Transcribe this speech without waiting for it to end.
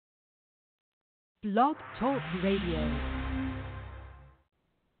Blog Talk Radio.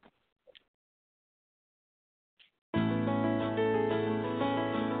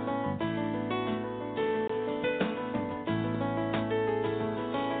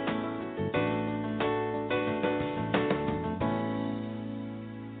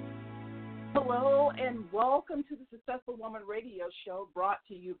 Hello and welcome to the Successful Woman Radio Show brought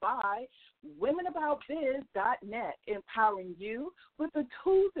to you by Women About Biz.net, empowering you with the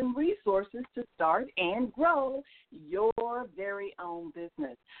tools and resources to start and grow your very own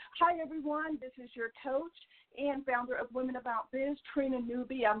business. Hi, everyone. This is your coach and founder of Women About Biz, Trina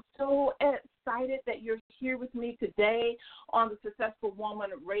Newby. I'm so excited that you're here with me today on the Successful Woman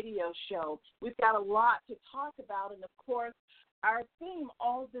Radio Show. We've got a lot to talk about, and, of course, our theme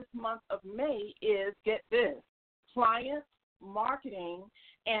all this month of May is, get this, clients, marketing,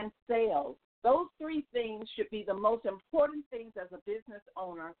 and sales. Those three things should be the most important things as a business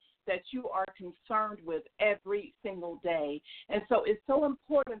owner that you are concerned with every single day. And so it's so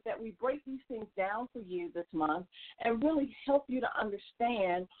important that we break these things down for you this month and really help you to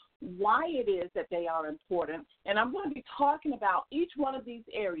understand why it is that they are important. And I'm going to be talking about each one of these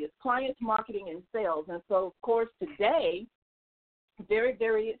areas, clients, marketing, and sales. And so, of course, today, very,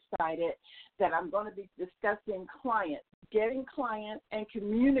 very excited that I'm going to be discussing clients, getting clients, and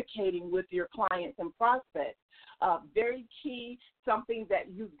communicating with your clients and prospects. Very key, something that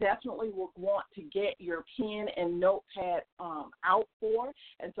you definitely will want to get your pen and notepad out for.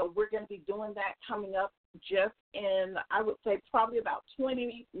 And so we're going to be doing that coming up just in, I would say, probably about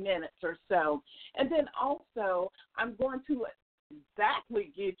 20 minutes or so. And then also I'm going to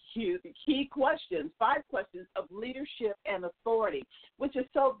exactly give you the key questions, 5 questions of leadership and authority, which is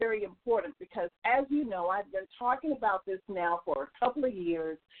so very important because, as you know, I've been talking about this now for a couple of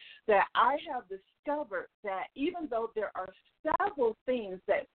years, that I have discovered that even though there are several things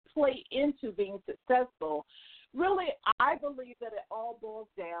that play into being successful, really I believe that it all boils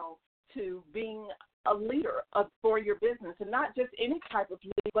down to being a leader for your business, and not just any type of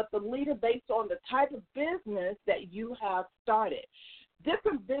leader, but the leader based on the type of business that you have started.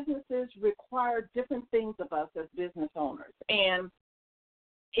 Different businesses require different things of us as business owners, and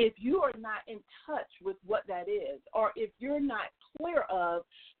if you are not in touch with what that is, or if you're not clear of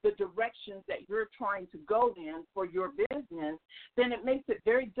the directions that you're trying to go in for your business, then it makes it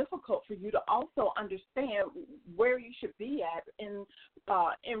very difficult for you to also understand where you should be at in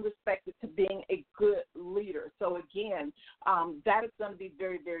respect to being a good leader. So, again, that is going to be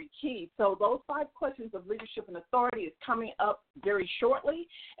very, very key. So those 5 questions of leadership and authority is coming up very shortly.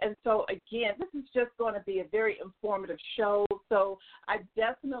 And so, again, this is just going to be a very informative show. So I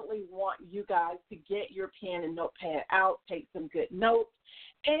definitely want you guys to get your pen and notepad out, take some good notes.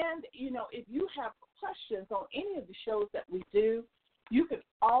 And, you know, if you have questions on any of the shows that we do, you can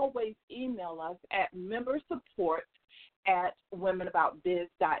always email us at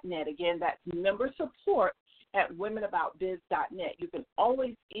membersupport@womenaboutbiz.net. Again, that's membersupport@womenaboutbiz.net. You can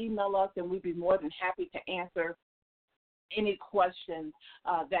always email us, and we'd be more than happy to answer any questions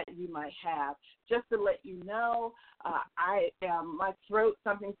that you might have. Just to let you know, my throat,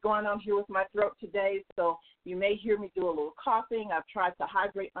 something's going on here with my throat today, so you may hear me do a little coughing. I've tried to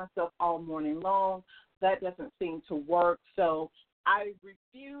hydrate myself all morning long. That doesn't seem to work, so I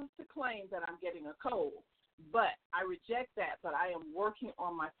refuse to claim that I'm getting a cold, but I reject that, but I am working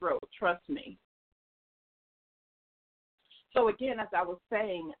on my throat, trust me. So, again, as I was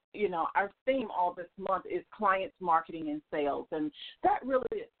saying, you know, our theme all this month is clients, marketing, and sales, and that really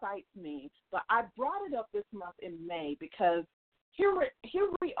excites me. But I brought it up this month in May because here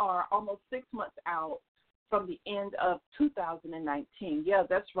we are almost 6 months out from the end of 2019. Yeah,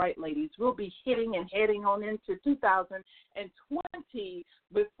 that's right, ladies. We'll be heading on into 2020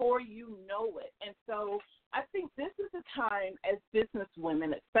 before you know it. And so I think this is a time as business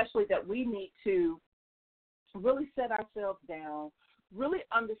women, especially, that we need to really set ourselves down, really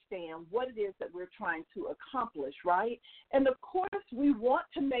understand what it is that we're trying to accomplish, right? And, of course, we want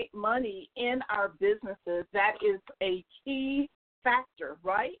to make money in our businesses. That is a key factor,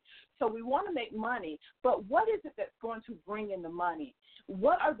 right? So we want to make money, but what is it that's going to bring in the money?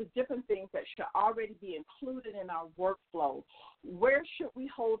 What are the different things that should already be included in our workflow? Where should we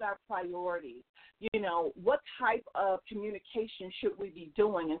hold our priorities? You know, what type of communication should we be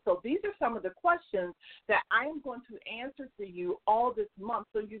doing? And so these are some of the questions that I am going to answer for you all this month.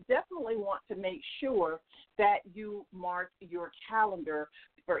 So you definitely want to make sure that you mark your calendar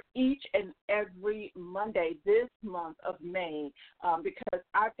for each and every Monday this month of May because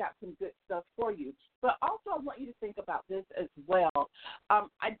I've got some good stuff for you. But also I want you to think about this as well.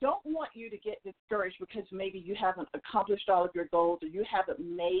 I don't want you to get discouraged because maybe you haven't accomplished all of your goals or you haven't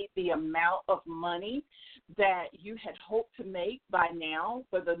made the amount of money that you had hoped to make by now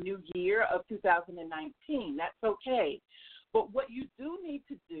for the new year of 2019. That's okay. But what you do need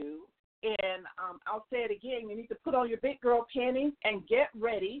to do, and I'll say it again, you need to put on your big girl panties and get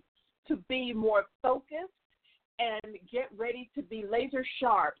ready to be more focused and get ready to be laser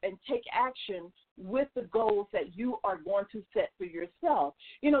sharp and take action with the goals that you are going to set for yourself.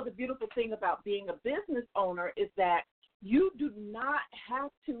 You know, the beautiful thing about being a business owner is that you do not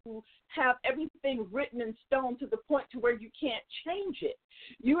have to have everything written in stone to the point to where you can't change it.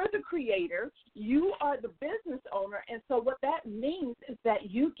 You are the creator. You are the business owner. And so what that means is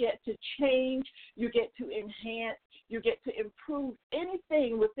that you get to change, you get to enhance, you get to improve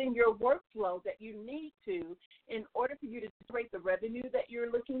anything within your workflow that you need to in order for you to generate the revenue that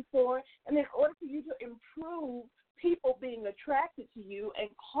you're looking for and in order for you to improve people being attracted to you and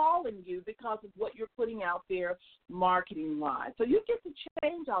calling you because of what you're putting out there marketing-wise. So you get to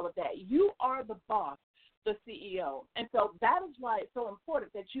change all of that. You are the boss, the CEO. And so that is why it's so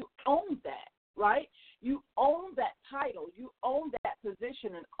important that you own that, right? You own that title. You own that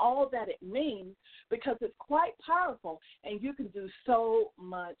position and all that it means because it's quite powerful and you can do so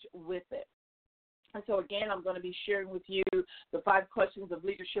much with it. And so, again, I'm going to be sharing with you the 5 questions of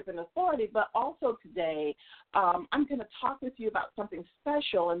leadership and authority, but also today I'm going to talk with you about something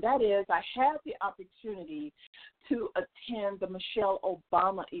special, and that is I had the opportunity to attend the Michelle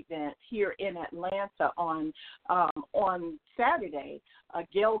Obama event here in Atlanta on Saturday.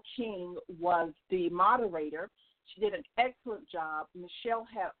 Gail King was the moderator. She did an excellent job. Michelle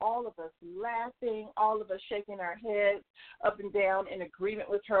had all of us laughing, all of us shaking our heads up and down in agreement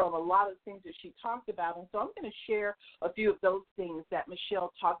with her on a lot of things that she talked about. And so I'm going to share a few of those things that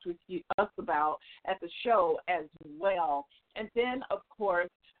Michelle talked with us about at the show as well. And then, of course,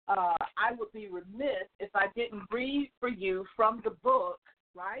 I would be remiss if I didn't read for you from the book,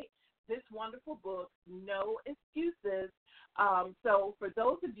 right? This wonderful book, No Excuses. So for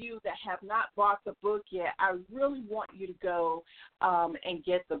those of you that have not bought the book yet, I really want you to go and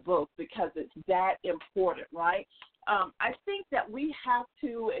get the book because it's that important, right? I think that we have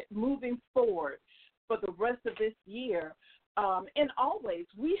to, moving forward for the rest of this year, and always,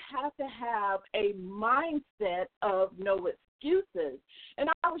 we have to have a mindset of no excuses. And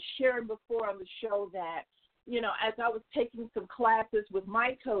I was sharing before on the show that, you know, as I was taking some classes with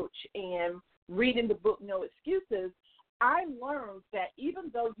my coach and reading the book No Excuses, I learned that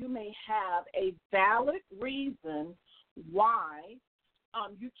even though you may have a valid reason why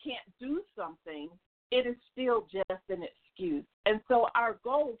you can't do something, it is still just an excuse. And so our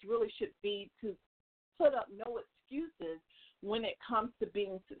goals really should be to put up no excuses when it comes to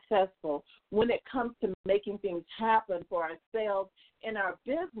being successful, when it comes to making things happen for ourselves in our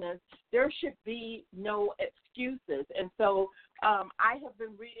business. There should be no excuses. And so I have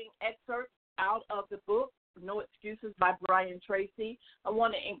been reading excerpts out of the book, No Excuses by Brian Tracy. I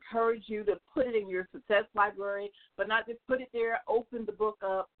want to encourage you to put it in your success library, but not just put it there. Open the book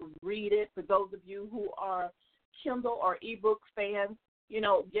up, read it. For those of you who are Kindle or ebook fans, you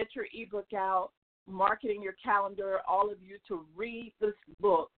know, get your ebook out, mark it in your calendar, all of you, to read this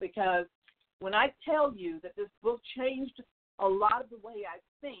book, because when I tell you that this book changed a lot of the way I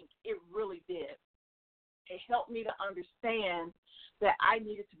think, it really did. It helped me to understand that I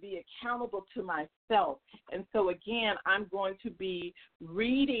needed to be accountable to myself. And so, again, I'm going to be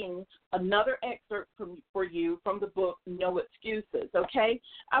reading another excerpt for you from the book, No Excuses, okay?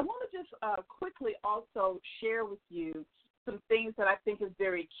 I want to just quickly also share with you some things that I think is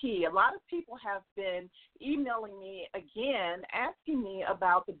very key. A lot of people have been emailing me again, asking me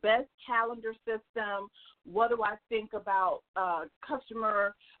about the best calendar system. What do I think about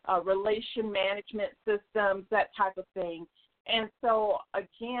customer relation management systems, that type of thing. And so,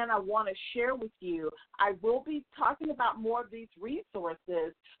 again, I want to share with you, I will be talking about more of these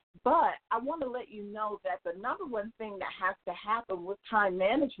resources, but I want to let you know that the number one thing that has to happen with time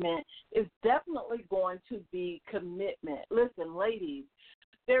management is definitely going to be commitment. Listen, ladies,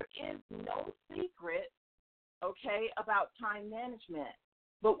 there is no secret, okay, about time management.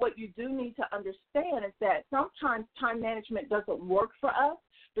 But what you do need to understand is that sometimes time management doesn't work for us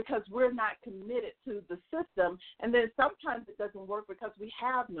because we're not committed to the system, and then sometimes it doesn't work because we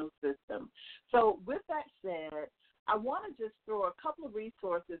have no system. So with that said, I want to just throw a couple of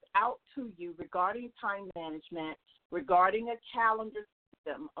resources out to you regarding time management, regarding a calendar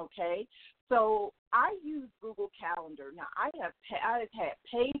system, okay? So I use Google Calendar. Now, I've had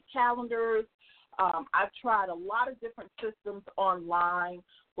paid calendars. I've tried a lot of different systems online,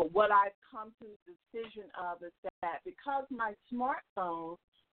 but what I've come to the decision of is that because my smartphone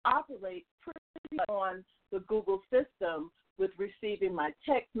operates pretty on the Google system with receiving my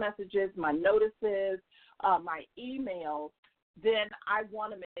text messages, my notices, my emails, then I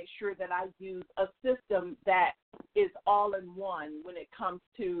want to make sure that I use a system that is all in one when it comes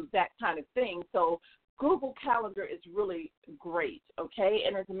to that kind of thing. So Google Calendar is really great, okay?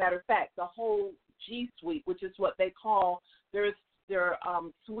 And as a matter of fact, the whole G Suite, which is what they call their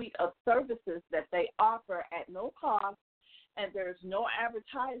suite of services that they offer at no cost, and there's no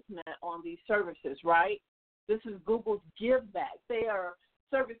advertisement on these services, right? This is Google's give back. They are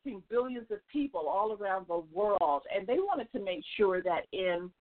servicing billions of people all around the world, and they wanted to make sure that in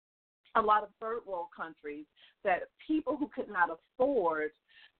a lot of third world countries that people who could not afford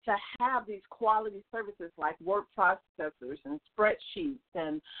to have these quality services like word processors and spreadsheets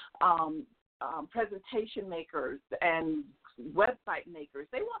and presentation makers and website makers,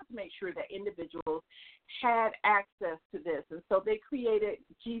 they wanted to make sure that individuals had access to this. And so they created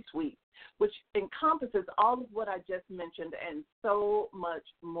G Suite, which encompasses all of what I just mentioned and so much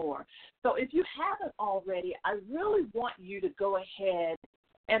more. So if you haven't already, I really want you to go ahead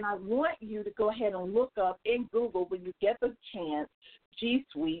and look up in Google when you get the chance G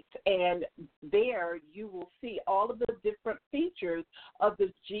Suite, and there you will see all of the different features of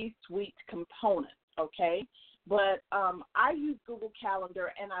the G Suite component, okay? But I use Google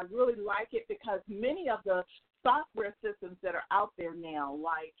Calendar, and I really like it because many of the software systems that are out there now,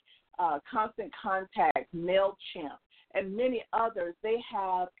 like Constant Contact, MailChimp, and many others, they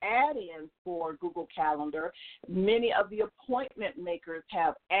have add-ins for Google Calendar. Many of the appointment makers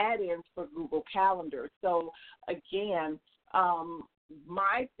have add-ins for Google Calendar. So, again,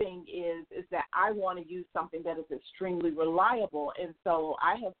 my thing is that I want to use something that is extremely reliable. And so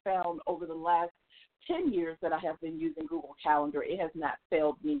I have found over the last 10 years that I have been using Google Calendar, it has not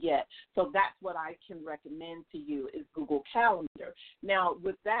failed me yet. So that's what I can recommend to you is Google Calendar. Now,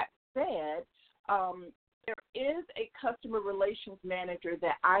 with that said, there is a customer relations manager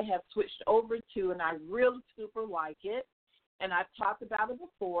that I have switched over to, and I really super like it. And I've talked about it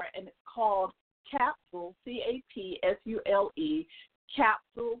before, and it's called Capsule, CAPSULE,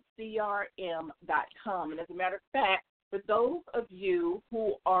 CapsuleCRM.com. And as a matter of fact, for those of you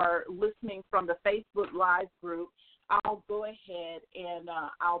who are listening from the Facebook Live group, I'll go ahead and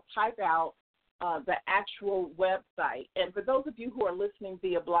I'll type out the actual website. And for those of you who are listening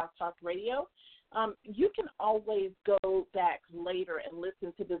via Blog Talk Radio, you can always go back later and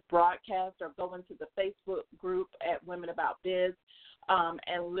listen to this broadcast or go into the Facebook group at Women About Biz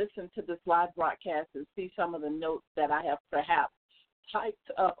and listen to this live broadcast and see some of the notes that I have perhaps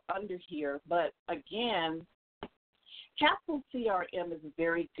typed up under here. But again, Capsule CRM is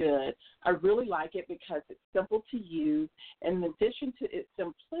very good. I really like it because it's simple to use. And in addition to its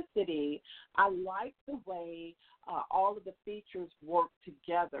simplicity, I like the way all of the features work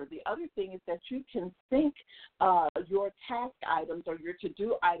together. The other thing is that you can sync your task items or your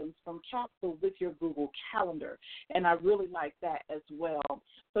to-do items from Capsule with your Google Calendar, and I really like that as well.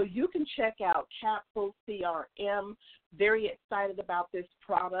 So you can check out Capsule CRM. Very excited about this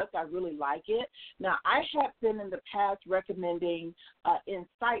product. I really like it. Now, I have been in the past recommending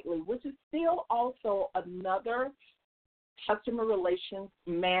Insightly, which is still also another customer relations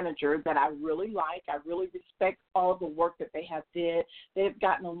manager that I really like. I really respect all the work that they have did. They've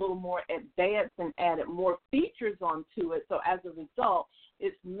gotten a little more advanced and added more features onto it. So as a result,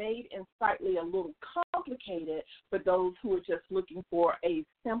 it's made Insightly a little complicated for those who are just looking for a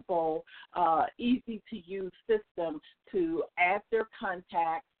simple, easy-to-use system to add their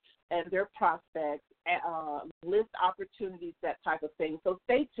contacts and their prospects, list opportunities, that type of thing. So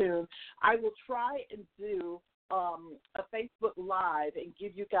stay tuned. I will try and do a Facebook Live and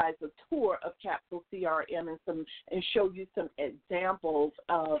give you guys a tour of Capsule CRM and show you some examples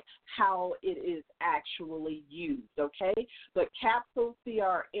of how it is actually used, okay? But Capsule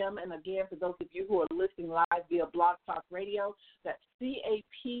CRM, and again, for those of you who are listening live via Blog Talk Radio, that's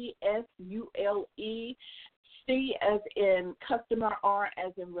CAPSULE, C as in customer, R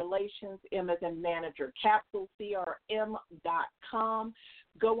as in relations, M as in manager, CapsuleCRM.com.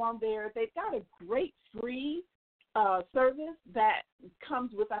 Go on there. They've got a great free service that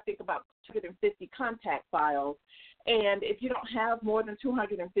comes with, I think, about 250 contact files. And if you don't have more than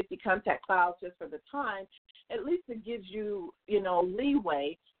 250 contact files just for the time, at least it gives you,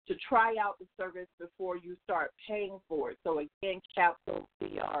 leeway to try out the service before you start paying for it. So, again, Capsule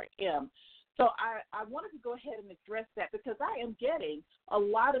CRM. So I wanted to go ahead and address that because I am getting a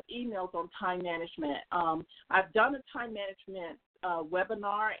lot of emails on time management. I've done a time management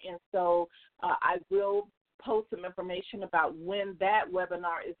webinar, and so I will post some information about when that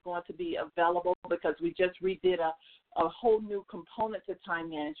webinar is going to be available because we just redid a whole new component to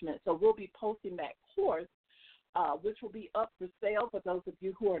time management. So we'll be posting that course, which will be up for sale for those of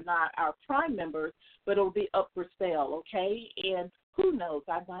you who are not our Prime members, but it will be up for sale, okay? And who knows,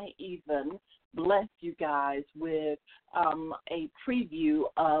 I might even bless you guys with a preview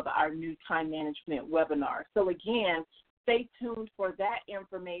of our new time management webinar. So again, stay tuned for that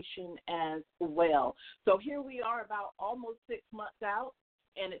information as well. So here we are about almost 6 months out,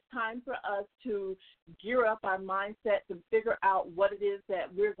 and it's time for us to gear up our mindsets and figure out what it is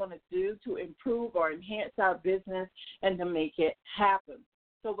that we're going to do to improve or enhance our business and to make it happen.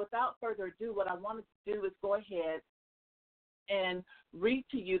 So without further ado, what I wanted to do is go ahead and read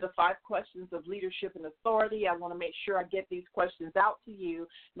to you the 5 questions of leadership and authority. I want to make sure I get these questions out to you.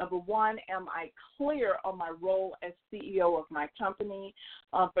 Number 1, am I clear on my role as CEO of my company?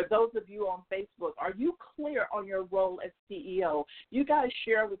 For those of you on Facebook, are you clear on your role as CEO? You guys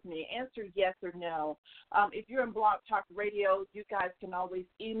share with me. Answer yes or no. If you're in Blog Talk Radio, you guys can always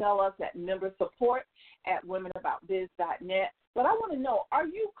email us at membersupport@womenaboutbiz.net. But I want to know, are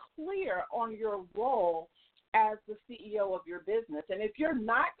you clear on your role as the CEO of your business? And if you're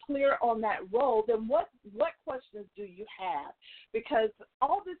not clear on that role, then what questions do you have? Because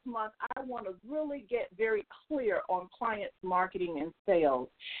all this month, I want to really get very clear on clients, marketing, and sales.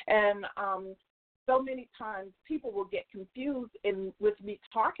 And so many times people will get confused with me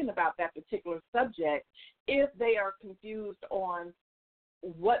talking about that particular subject if they are confused on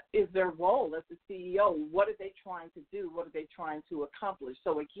what is their role as the CEO? What are they trying to do? What are they trying to accomplish?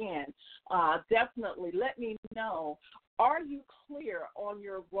 So, again, definitely let me know, are you clear on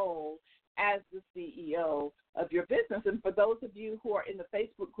your role as the CEO of your business? And for those of you who are in the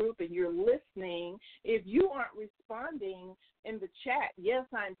Facebook group and you're listening, if you aren't responding in the chat,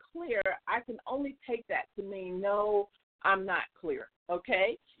 yes, I'm clear, I can only take that to mean no, I'm not clear,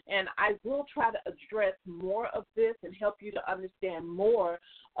 okay? And I will try to address more of this and help you to understand more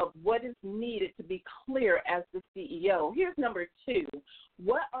of what is needed to be clear as the CEO. Here's number 2.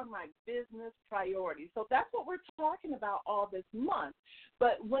 What are my business priorities? So that's what we're talking about all this month.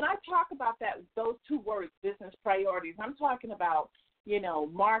 But when I talk about those 2 words, business priorities, I'm talking about,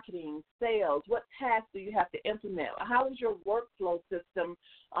 marketing, sales. What tasks do you have to implement? How is your workflow system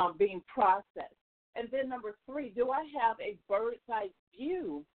being processed? And then number 3, do I have a bird's eye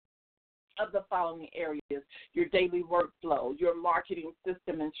view of the following areas: your daily workflow, your marketing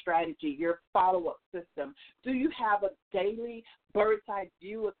system and strategy, your follow-up system? Do you have a daily bird's eye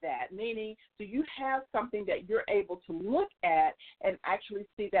view of that? Meaning, do you have something that you're able to look at and actually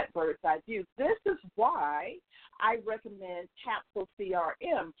see that bird's eye view? This is why I recommend Capsule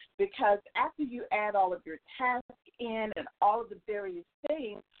CRM, because after you add all of your tasks in and all of the various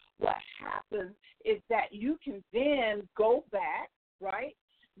things, what happens is that you can then go back, right?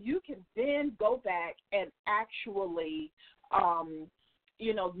 You can then go back and actually,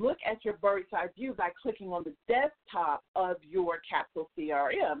 look at your bird's eye view by clicking on the desktop of your Capsule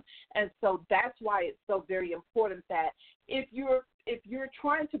CRM. And so that's why it's so very important that if you're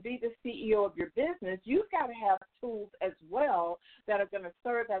trying to be the CEO of your business, you've got to have tools as well that are going to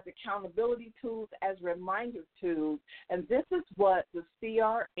serve as accountability tools, as reminder tools. And this is what the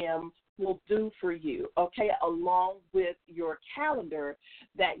CRM will do for you, okay, along with your calendar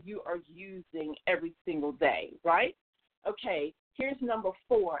that you are using every single day, right? Okay, here's number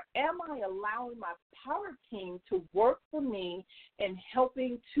 4. Am I allowing my power team to work for me in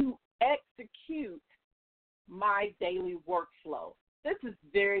helping to execute my daily workflow? This is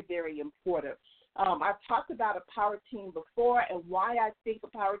very, very important. I've talked about a power team before and why I think a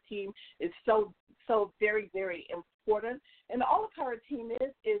power team is so very, very important. And all a power team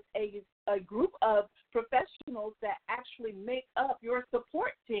is a group of professionals that actually make up your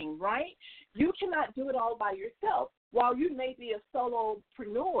support team, right? You cannot do it all by yourself. While you may be a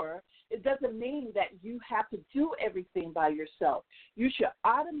solopreneur, it doesn't mean that you have to do everything by yourself. You should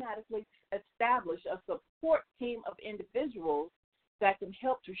automatically establish a support team of individuals that can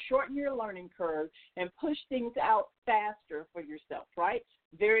help to shorten your learning curve and push things out faster for yourself, right?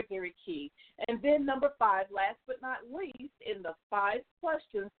 Very, very key. And then number 5, last but not least, in the 5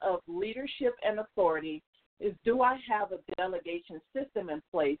 questions of leadership and authority is, do I have a delegation system in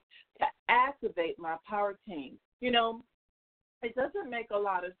place to activate my power team? It doesn't make a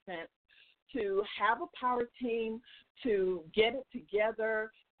lot of sense to have a power team, to get it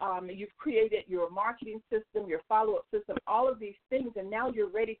together, You've created your marketing system, your follow-up system, all of these things, and now you're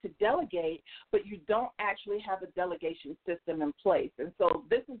ready to delegate, but you don't actually have a delegation system in place. And so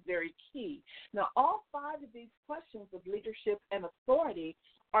this is very key. Now, all 5 of these questions of leadership and authority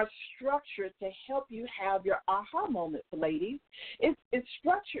are structured to help you have your aha moments, ladies. It's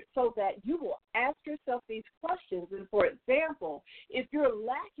structured so that you will ask yourself these questions. And, for example, if you're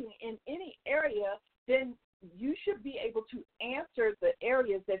lacking in any area, then you should be able to answer the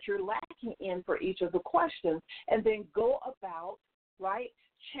areas that you're lacking in for each of the questions and then go about, right,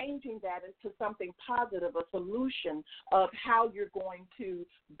 changing that into something positive, a solution of how you're going to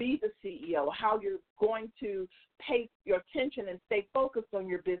be the CEO, how you're going to pay your attention and stay focused on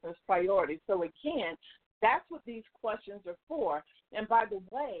your business priorities. So, again, that's what these questions are for. And, by the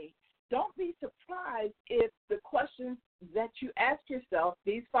way, don't be surprised if the questions that you ask yourself,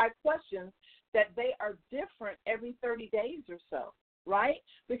 these 5 questions, that they are different every 30 days or so, right?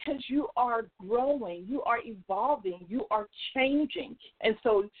 Because you are growing, you are evolving, you are changing. And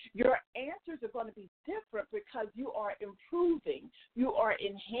so your answers are going to be different because you are improving, you are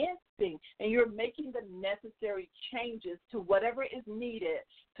enhancing, and you're making the necessary changes to whatever is needed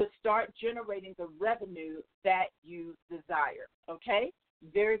to start generating the revenue that you desire, okay?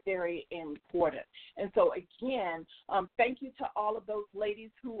 Very, very important. And so, again, thank you to all of those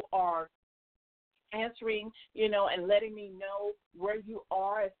ladies who are answering, and letting me know where you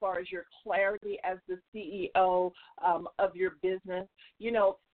are as far as your clarity as the CEO of your business.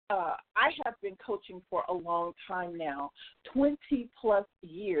 I have been coaching for a long time now, 20-plus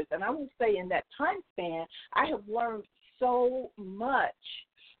years, and I will say in that time span, I have learned so much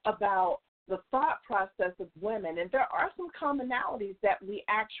about the thought process of women, and there are some commonalities that we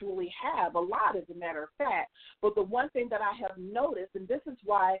actually have, a lot as a matter of fact, but the one thing that I have noticed, and this is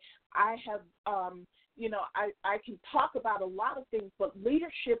why I have, I can talk about a lot of things, but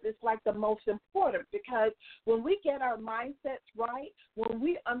leadership is like the most important, because when we get our mindsets right, when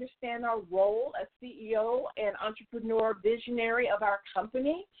we understand our role as CEO and entrepreneur visionary of our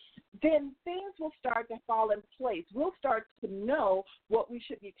company, then things will start to fall in place. We'll start to know what we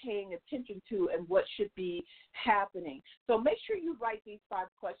should be paying attention to and what should be happening. So make sure you write these 5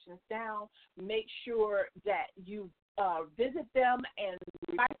 questions down. Make sure that you visit them and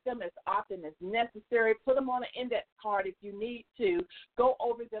write them as often as necessary. Put them on an index card if you need to. Go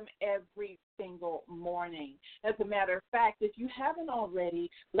over them every single morning. As a matter of fact, if you haven't already,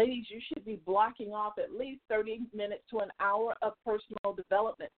 ladies, you should be blocking off at least 30 minutes to an hour of personal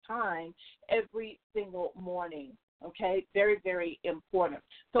development time every single morning. Okay? Very, very important.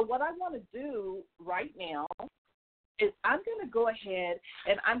 So what I want to do right now is I'm going to go ahead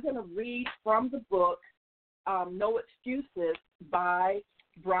and I'm going to read from the book No Excuses by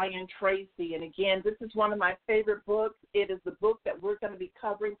Brian Tracy. And again, this is one of my favorite books. It is the book that we're going to be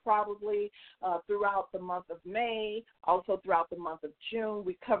covering probably throughout the month of May, also throughout the month of June.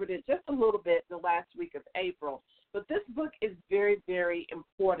 We covered it just a little bit the last week of April. But this book is very, very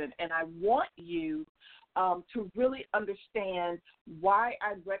important, and I want you to really understand why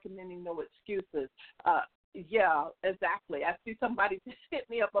I'm recommending No Excuses. Yeah, exactly. I see somebody just hit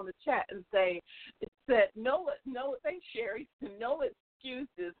me up on the chat and said, no, thanks, Sherry. No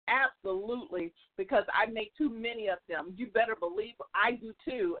excuses, absolutely, because I make too many of them. You better believe I do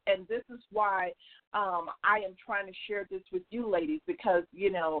too, and this is why I am trying to share this with you ladies, because,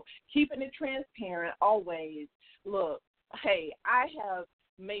 keeping it transparent always. Look, hey, I have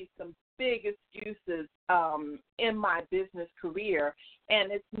made some big excuses in my business career,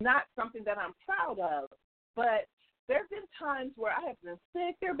 and it's not something that I'm proud of. But there have been times where I have been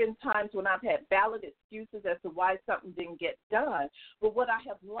sick. There have been times when I've had valid excuses as to why something didn't get done. But what I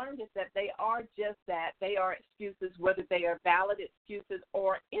have learned is that they are just that. They are excuses, whether they are valid excuses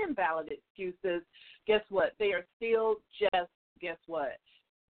or invalid excuses. Guess what? They are still just, guess what,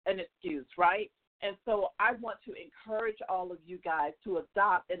 an excuse, right? And so I want to encourage all of you guys to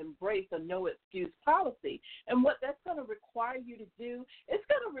adopt and embrace a no excuse policy. And what that's going to require you to do, it's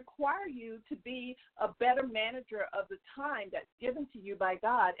going to require you to be a better manager of the time that's given to you by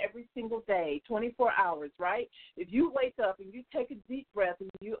God every single day, 24 hours, right? If you wake up and you take a deep breath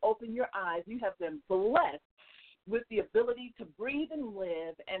and you open your eyes, you have been blessed with the ability to breathe and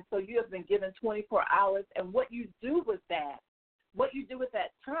live. And so you have been given 24 hours. And what you do with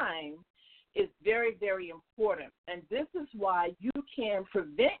that time is very, very important. And this is why you can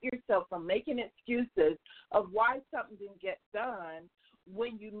prevent yourself from making excuses of why something didn't get done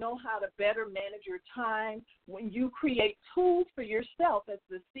when you know how to better manage your time, when you create tools for yourself as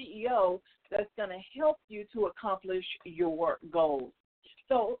the CEO that's going to help you to accomplish your goals.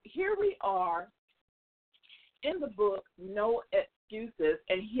 So here we are in the book No Excuses,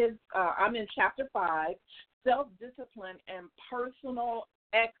 and I'm in chapter 5, Self-Discipline and Personal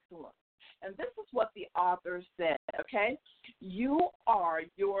Excellence. And this is what the author said, okay? You are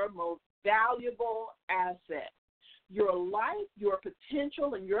your most valuable asset. Your life, your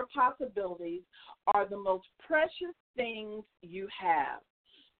potential, and your possibilities are the most precious things you have.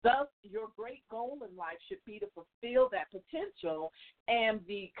 Thus, your great goal in life should be to fulfill that potential and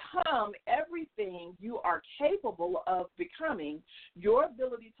become everything you are capable of becoming. Your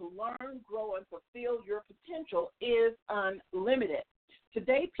ability to learn, grow, and fulfill your potential is unlimited.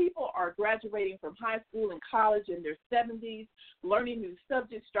 Today, people are graduating from high school and college in their 70s, learning new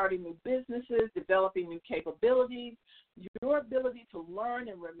subjects, starting new businesses, developing new capabilities. Your ability to learn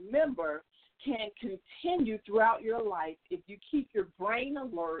and remember can continue throughout your life if you keep your brain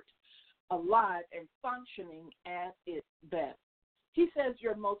alert, alive, and functioning at its best. He says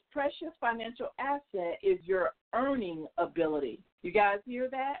your most precious financial asset is your earning ability. You guys hear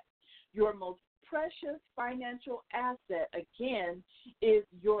that? Your most precious financial asset, again, is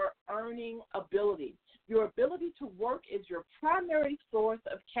your earning ability. Your ability to work is your primary source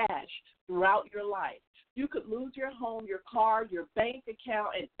of cash throughout your life. You could lose your home, your car, your bank account,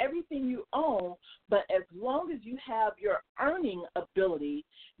 and everything you own, but as long as you have your earning ability,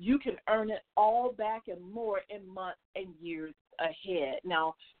 you can earn it all back and more in months and years ahead.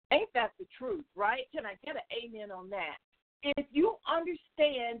 Now, ain't that the truth, right? Can I get an amen on that? If you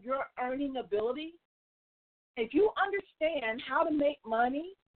understand your earning ability, if you understand how to make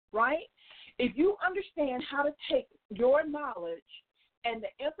money, right? If you understand how to take your knowledge and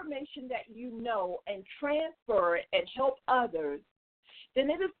the information that you know and transfer it and help others,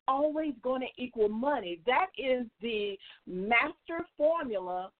 then it is always going to equal money. That is the master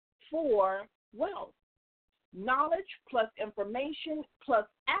formula for wealth. Knowledge plus information plus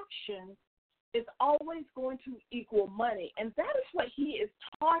action is always going to equal money. And that is what he is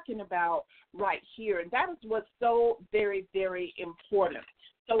talking about right here. And that is what's so very, very important.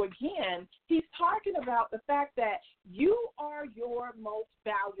 So, again, he's talking about the fact that you are your most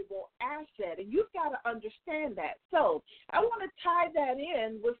valuable asset, and you've got to understand that. So I want to tie that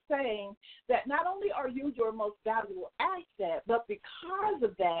in with saying that not only are you your most valuable asset, but because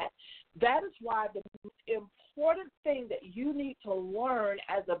of that, that is why the most important thing that you need to learn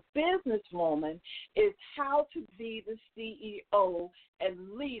as a businesswoman is how to be the CEO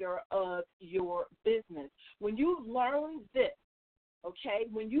and leader of your business. When you learn this, okay,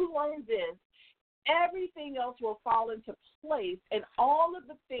 when you learn this, everything else will fall into place, and all of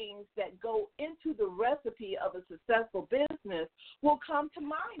the things that go into the recipe of a successful business will come to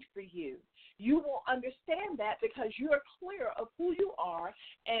mind for you. You will understand that because you are clear of who you are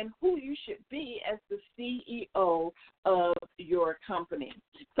and who you should be as the CEO of your company.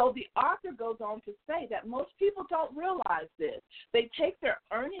 So the author goes on to say that most people don't realize this. They take their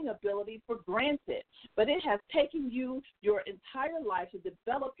earning ability for granted, but it has taken you your entire life to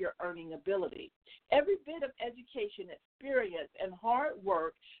develop your earning ability. Every bit of education, experience, and hard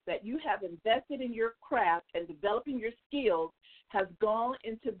work that you have invested in your craft and developing your skills has gone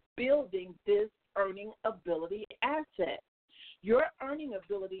into building this earning ability asset. Your earning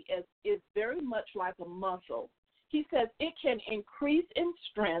ability is very much like a muscle. He says it can increase in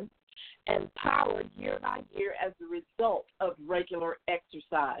strength and power year by year as a result of regular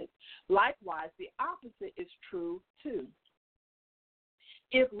exercise. Likewise, the opposite is true too.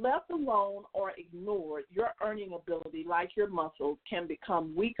 If left alone or ignored, your earning ability, like your muscles, can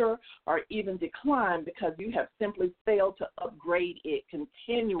become weaker or even decline because you have simply failed to upgrade it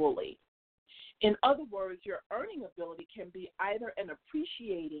continually. In other words, your earning ability can be either an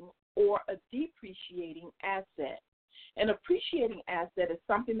appreciating or a depreciating asset. An appreciating asset is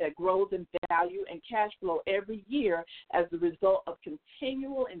something that grows in value and cash flow every year as a result of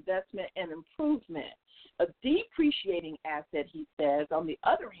continual investment and improvement. A depreciating asset, he says, on the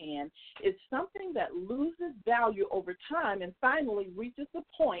other hand, is something that loses value over time and finally reaches the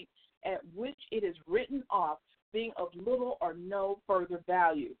point at which it is written off, being of little or no further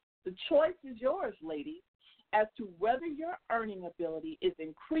value. The choice is yours, ladies, as to whether your earning ability is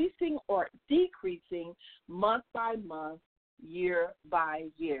increasing or decreasing month by month, year by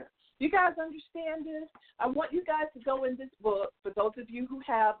year. You guys understand this? I want you guys to go in this book. For those of you who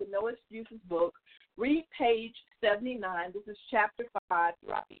have the No Excuses book, read page 79. This is chapter 5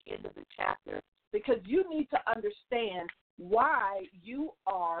 throughout the end of the chapter, because you need to understand why you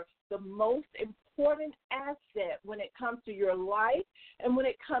are the most important asset when it comes to your life and when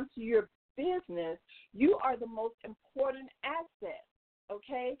it comes to your business. You are the most important asset,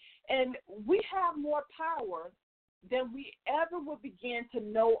 okay? And we have more power than we ever would begin to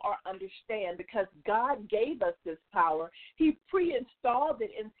know or understand, because God gave us this power. He pre-installed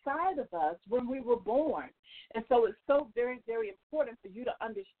it inside of us when we were born. And so it's so very, very important for you to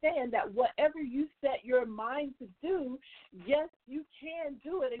understand that whatever you set your mind to do, yes, you can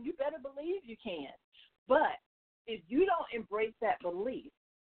do it, and you better believe you can. But if you don't embrace that belief,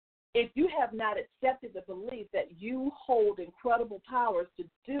 if you have not accepted the belief that you hold incredible powers to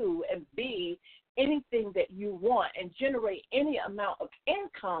do and be anything that you want and generate any amount of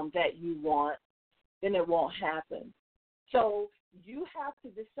income that you want, then it won't happen. So you have to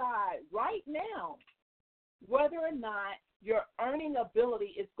decide right now whether or not your earning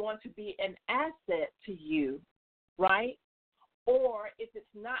ability is going to be an asset to you, right? Or if it's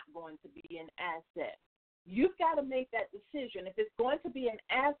not going to be an asset. You've got to make that decision. If it's going to be an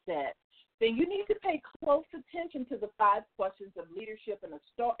asset, then you need to pay close attention to the 5 questions of leadership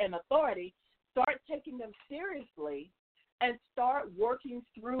and authority. Start taking them seriously and start working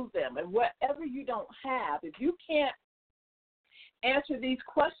through them. And whatever you don't have, if you can't answer these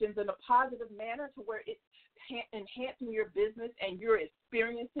questions in a positive manner to where it's enhancing your business and you're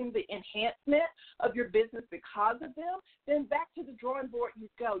experiencing the enhancement of your business because of them, then back to the drawing board you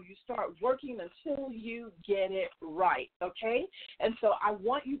go. You start working until you get it right, okay? And so I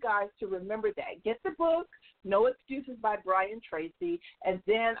want you guys to remember that. Get the book, No Excuses by Brian Tracy, and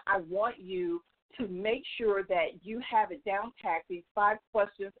then I want you to make sure that you have it down packed, these 5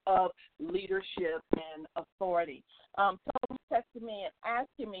 questions of leadership and authority. Someone texted me and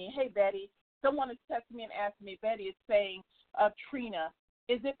asking me, hey, Betty, someone is texting me and asking me, Betty is saying, Trina,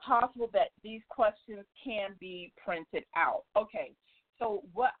 is it possible that these questions can be printed out? Okay, so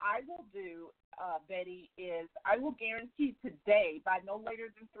what I will do, Betty, is I will guarantee today by no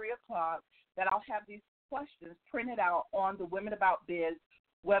later than 3 o'clock that I'll have these questions printed out on the Women About Biz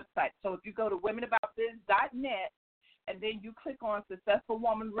website. So if you go to womenaboutbiz.net and then you click on Successful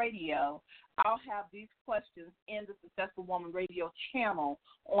Woman Radio, I'll have these questions in the Successful Woman Radio channel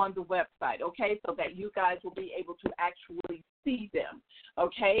on the website, okay, so that you guys will be able to actually see them,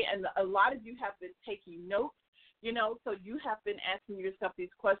 okay? And a lot of you have been taking notes, you know, so you have been asking yourself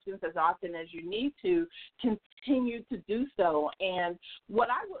these questions as often as you need to. Continue to do so. And what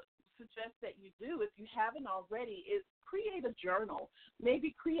I would suggest that you do, if you haven't already, is create a journal.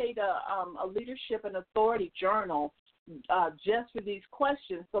 Maybe create a leadership and authority journal just for these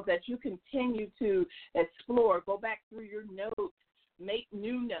questions so that you continue to explore, go back through your notes, make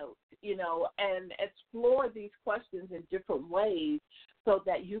new notes, you know, and explore these questions in different ways so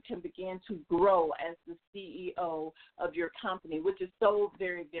that you can begin to grow as the CEO of your company, which is so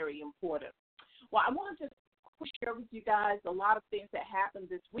very, very important. Well, I want to just share with you guys a lot of things that happened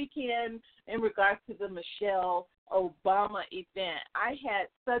this weekend in regards to the Michelle Obama event. I had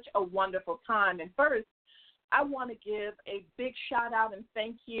such a wonderful time. And first, I want to give a big shout out and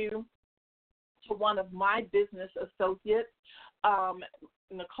thank you to one of my business associates,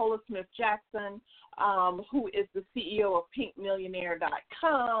 Nicola Smith Jackson, who is the CEO of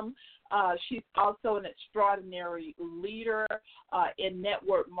PinkMillionaire.com. She's also an extraordinary leader in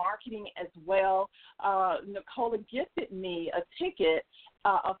network marketing as well. Nicola gifted me a ticket,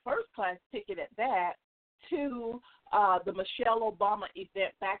 a first-class ticket at that, to the Michelle Obama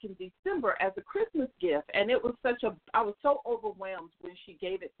event back in December as a Christmas gift. And it was I was so overwhelmed when she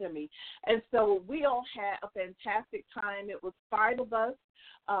gave it to me. And so we all had a fantastic time. It was 5 of us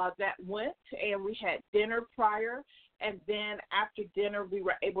that went, and we had dinner prior. And then after dinner, we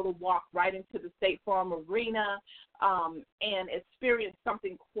were able to walk right into the State Farm Arena and experience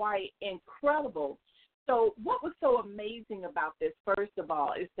something quite incredible. So what was so amazing about this, first of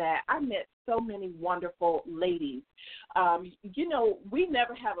all, is that I met so many wonderful ladies. You know, we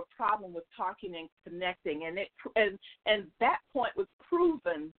never have a problem with talking and connecting, and that point was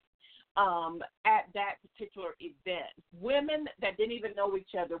proven at that particular event. Women that didn't even know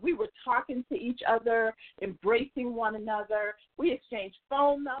each other, we were talking to each other, embracing one another. We exchanged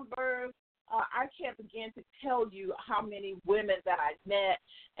phone numbers. I can't begin to tell you how many women that I met,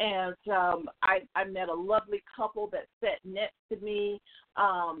 and I met a lovely couple that sat next to me.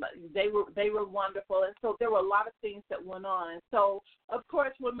 They were wonderful, and so there were a lot of things that went on. And so, of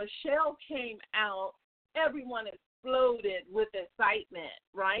course, when Michelle came out, everyone exploded with excitement,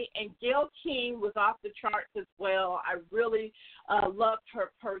 right? And Gail King was off the charts as well. I really loved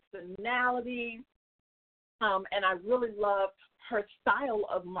her personality, and I really loved her style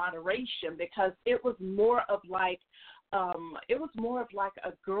of moderation, because it was more of like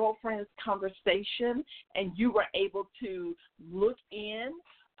a girlfriend's conversation, and you were able to look in.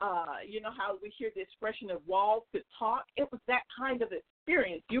 You know how we hear the expression of walls could talk? It was that kind of experience.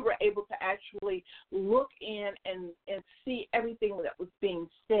 experience. You were able to actually look in and see everything that was being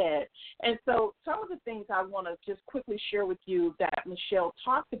said. And so some of the things I want to just quickly share with you that Michelle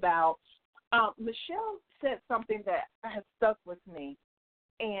talked about, Michelle said something that has stuck with me.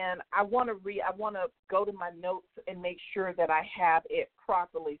 And I want to go to my notes and make sure that I have it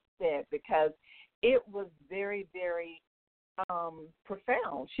properly said, because it was very, very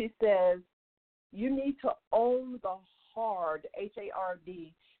profound. She says, you need to own the hard,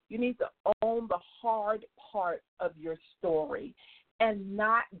 H-A-R-D. You need to own the hard part of your story and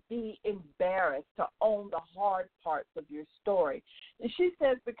not be embarrassed to own the hard parts of your story. And she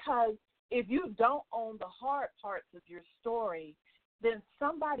says, because if you don't own the hard parts of your story, then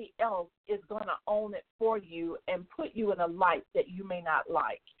somebody else is going to own it for you and put you in a light that you may not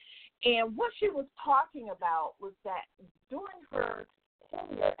like. And what she was talking about was that during her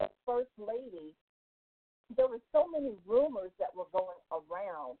tenure as First Lady, there were so many rumors that were going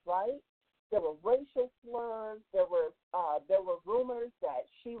around, right? There were racial slurs. There were rumors that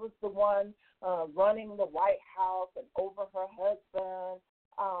she was the one running the White House and over her husband.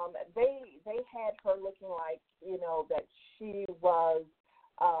 They had her looking like, that she was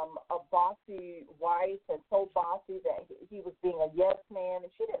a bossy wife and so bossy that he was being a yes man,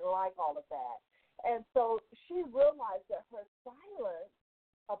 and she didn't like all of that. And so she realized that her silence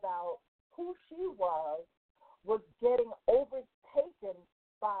about who she was getting overtaken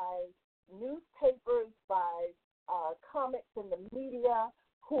by newspapers, by comics in the media,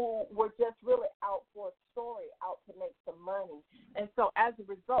 who were just really out for a story, out to make some money. And so as a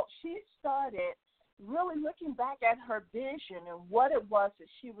result, she started really looking back at her vision and what it was that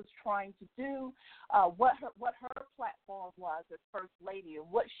she was trying to do, what her platform was as First Lady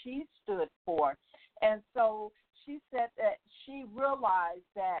and what she stood for. And so she said that she realized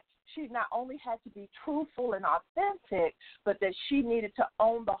that she not only had to be truthful and authentic, but that she needed to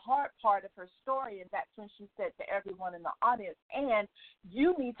own the hard part of her story. And that's when she said to everyone in the audience, and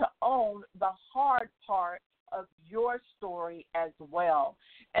you need to own the hard part of your story as well.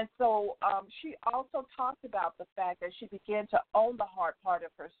 And so she also talked about the fact that she began to own the hard part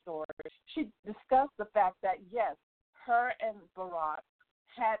of her story. She discussed the fact that, yes, her and Barack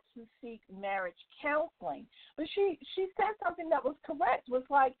had to seek marriage counseling. But she said something that was correct, was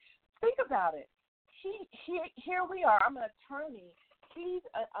like, think about it. Here we are. I'm an attorney. He's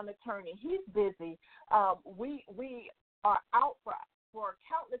an attorney. He's busy. We are out for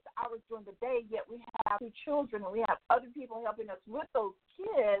countless hours during the day, yet we have 2 children and we have other people helping us with those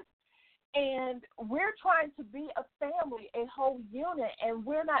kids, and we're trying to be a family, a whole unit, and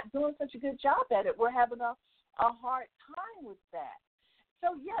we're not doing such a good job at it. We're having a hard time with that.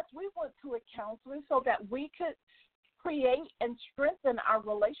 So, yes, we went to a counselor so that we could create and strengthen our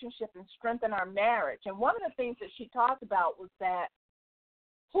relationship and strengthen our marriage. And one of the things that she talked about was that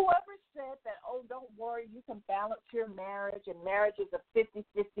whoever said that, oh, don't worry, you can balance your marriage and marriage is a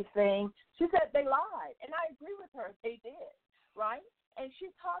 50-50 thing, she said they lied. And I agree with her. They did, right? And she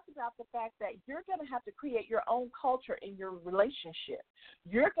talked about the fact that you're going to have to create your own culture in your relationship.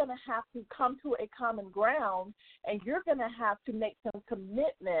 You're going to have to come to a common ground, and you're going to have to make some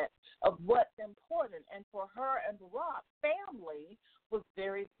commitment of what's important. And for her and Barack, family was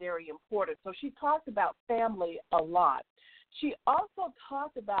very, very important. So she talked about family a lot. She also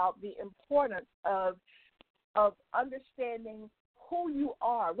talked about the importance of understanding who you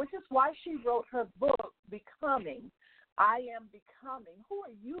are, which is why she wrote her book, Becoming. I am becoming. Who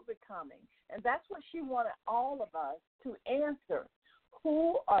are you becoming? And that's what she wanted all of us to answer.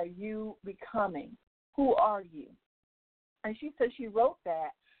 Who are you becoming? Who are you? And she said she wrote that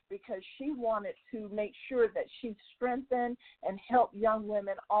because she wanted to make sure that she strengthened and helped young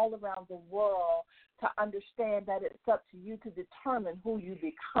women all around the world to understand that it's up to you to determine who you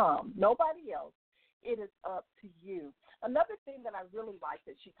become. Nobody else. It is up to you. Another thing that I really liked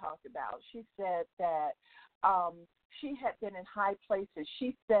that she talked about, she said that she had been in high places.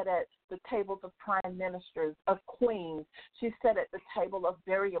 She sat at the tables of prime ministers, of queens. She sat at the table of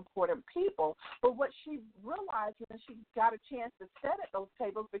very important people. But what she realized when she got a chance to sit at those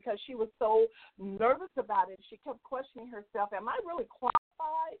tables, because she was so nervous about it, she kept questioning herself, am I really qualified?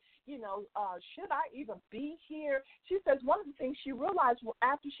 Should I even be here? She says one of the things she realized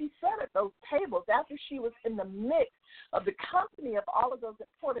after she sat at those tables, after she was in the mix of the company of all of those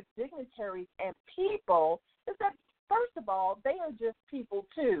important dignitaries and people, is that first of all, they are just people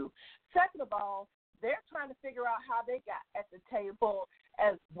too. Second of all, they're trying to figure out how they got at the table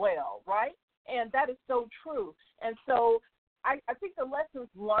as well, right? And that is so true. And so I think the lessons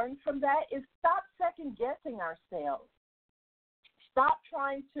learned from that is stop second-guessing ourselves. Stop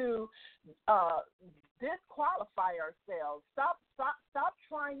trying to disqualify ourselves. Stop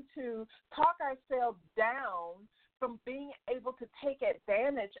trying to talk ourselves down from being able to take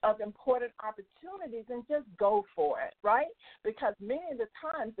advantage of important opportunities and just go for it, right? Because many of the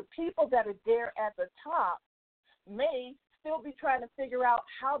times the people that are there at the top may still be trying to figure out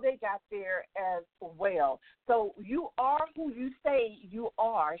how they got there as well. So you are who you say you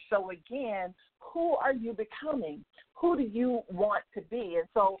are. So again, who are you becoming? Who do you want to be? And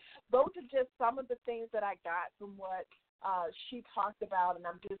so those are just some of the things that I got from what she talked about, and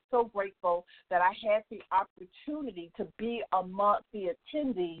I'm just so grateful that I had the opportunity to be amongst the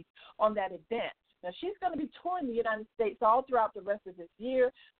attendees on that event. Now, she's going to be touring the United States all throughout the rest of this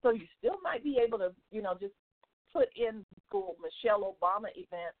year, so you still might be able to, just put in Google Michelle Obama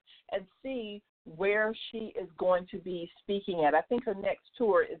event and see where she is going to be speaking at. I think her next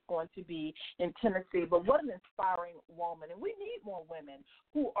tour is going to be in Tennessee. But what an inspiring woman. And we need more women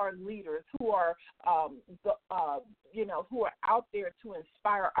who are leaders, who are, who are out there to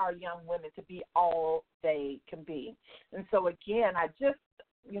inspire our young women to be all they can be. And so, again, I just,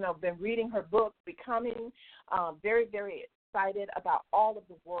 been reading her book, Becoming, very, very excited about all of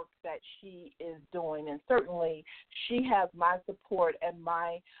the work that she is doing, and certainly she has my support and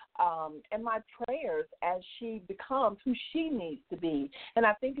my prayers as she becomes who she needs to be. And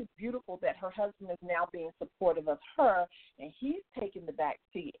I think it's beautiful that her husband is now being supportive of her, and he's taking the back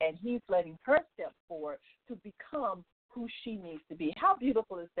seat and he's letting her step forward to become who she needs to be. How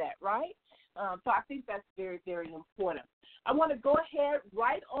beautiful is that, right? So I think that's very, very important. I want to go ahead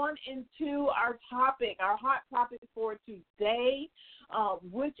right on into our topic, our hot topic for today,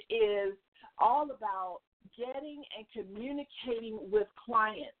 which is all about getting and communicating with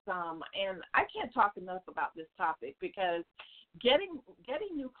clients. And I can't talk enough about this topic because getting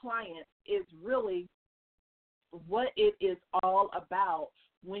new clients is really what it is all about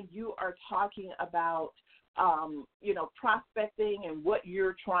when you are talking about prospecting and what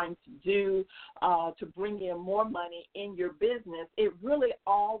you're trying to do to bring in more money in your business. It really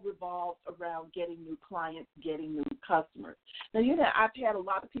all revolves around getting new clients, getting new customers. Now, I've had a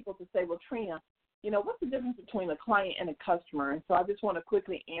lot of people to say, well, Trina, what's the difference between a client and a customer? And so I just want to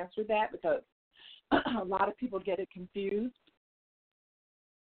quickly answer that because a lot of people get it confused.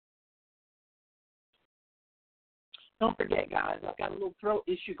 Don't forget, guys, I've got a little throat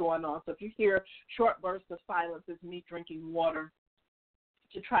issue going on. So if you hear short bursts of silence, it's me drinking water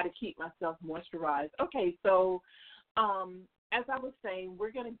to try to keep myself moisturized. Okay, so as I was saying,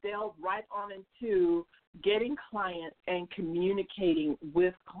 we're going to delve right on into getting clients and communicating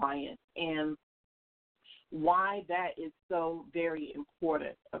with clients and why that is so very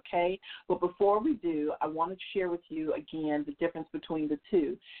important, okay? But before we do, I want to share with you, again, the difference between the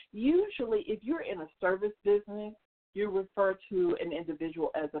two. Usually, if you're in a service business, you refer to an individual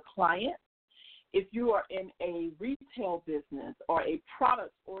as a client. If you are in a retail business or a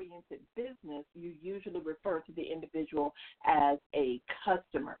product-oriented business, you usually refer to the individual as a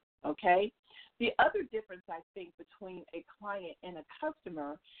customer, okay? The other difference, I think, between a client and a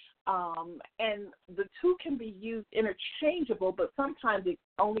customer, and the two can be used interchangeable, but sometimes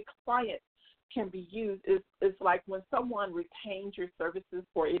only clients can be used is like when someone retains your services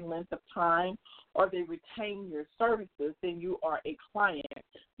for a length of time or they retain your services, then you are a client.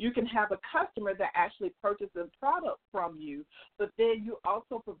 You can have a customer that actually purchases a product from you, but then you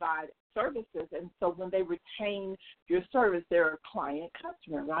also provide services, and so when they retain your service, they're a client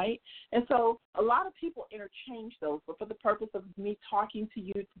customer, right? And so a lot of people interchange those, but for the purpose of me talking to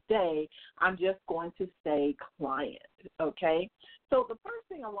you today, I'm just going to say client, okay? So the first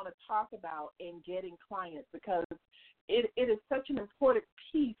thing I want to talk about in getting clients, because it is such an important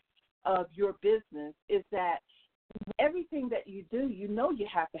piece of your business, is that everything that you do, you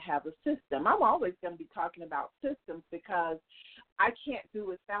have to have a system. I'm always going to be talking about systems because I can't do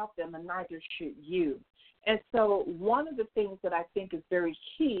without them, and neither should you. And so one of the things that I think is very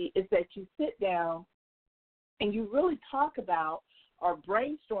key is that you sit down and you really talk about or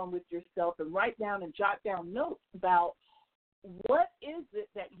brainstorm with yourself and write down and jot down notes about what is it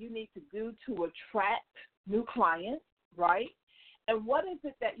that you need to do to attract new clients, right? And what is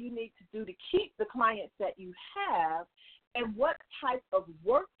it that you need to do to keep the clients that you have, and what type of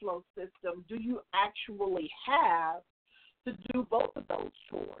workflow system do you actually have to do both of those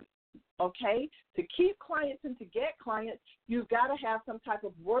chores, okay? To keep clients and to get clients, you've got to have some type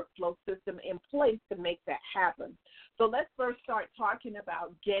of workflow system in place to make that happen. So let's first start talking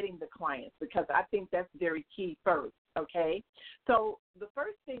about getting the clients, because I think that's very key first, okay? So the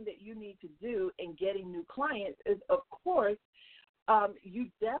first thing that you need to do in getting new clients is, of course, you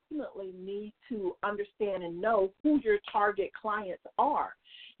definitely need to understand and know who your target clients are.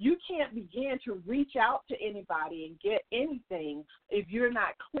 You can't begin to reach out to anybody and get anything if you're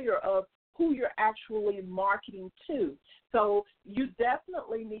not clear of who you're actually marketing to. So you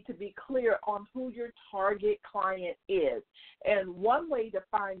definitely need to be clear on who your target client is. And one way to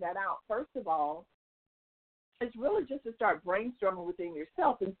find that out, first of all, is really just to start brainstorming within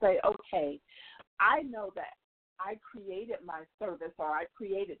yourself and say, okay, I know that I created my service or I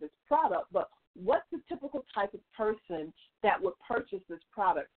created this product, but what's the typical type of person that would purchase this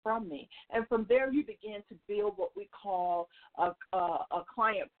product from me? And from there, you begin to build what we call a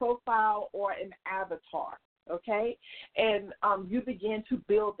client profile or an avatar, okay? And you begin to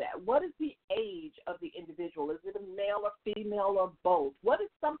build that. What is the age of the individual? Is it a male or female or both? What is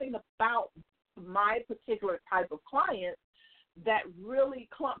something about my particular type of client that really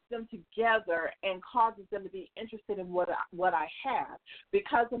clumps them together and causes them to be interested in what I have?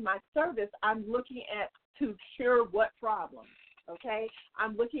 Because of my service, I'm looking at to cure what problem, okay?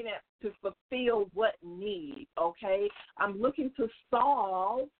 I'm looking at to fulfill what need, okay? I'm looking to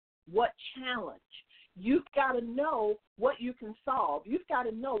solve what challenge. You've got to know what you can solve. You've got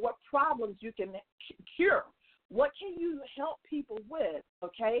to know what problems you can cure. What can you help people with,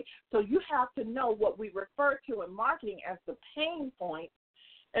 okay? So you have to know what we refer to in marketing as the pain point.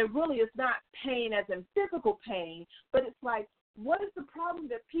 And really it's not pain as in physical pain, but it's like, what is the problem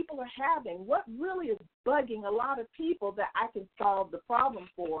that people are having? What really is bugging a lot of people that I can solve the problem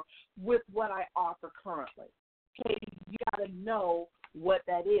for with what I offer currently? Okay, you got to know what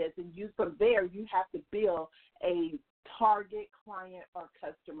that is. And from there, you have to build a target client or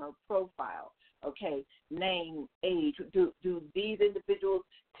customer profile. Okay, name, age. Do these individuals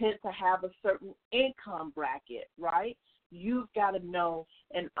tend to have a certain income bracket, right? You've got to know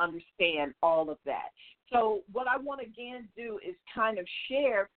and understand all of that. So what I want to again do is kind of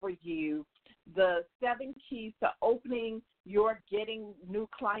share for you the 7 keys to opening your getting new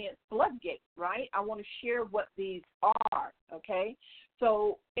clients floodgate, right? I want to share what these are, okay?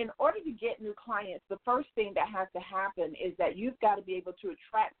 So in order to get new clients, the first thing that has to happen is that you've got to be able to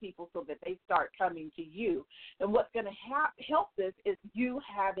attract people so that they start coming to you. And what's going to help this is you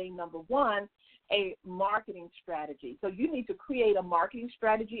having, number one, a marketing strategy. So you need to create a marketing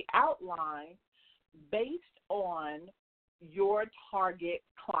strategy outline based on your target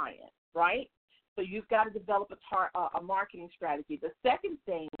client, right? So you've got to develop a marketing strategy. The second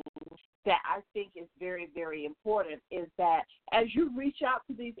thing that I think is very, very important is that as you reach out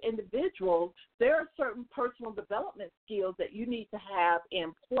to these individuals, there are certain personal development skills that you need to have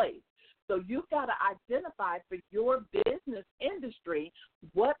in place. So you've got to identify for your business industry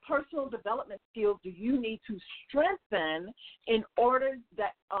what personal development skills do you need to strengthen in order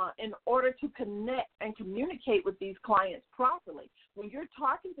to connect and communicate with these clients properly. When you're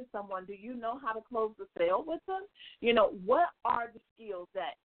talking to someone, do you know how to close the sale with them? You know, what are the skills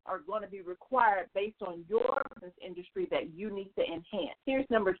that are going to be required based on your business industry that you need to enhance? Here's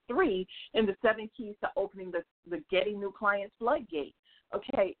number 3 in the 7 keys to opening the getting new clients floodgate.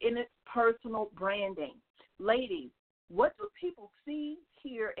 Okay, in its personal branding. Ladies, what do people see,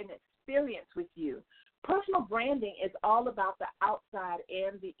 hear, and experience with you? Personal branding is all about the outside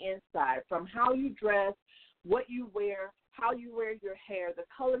and the inside, from how you dress, what you wear, how you wear your hair, the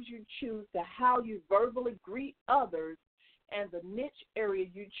colors you choose, to how you verbally greet others, and the niche area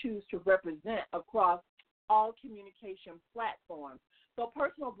you choose to represent across all communication platforms. So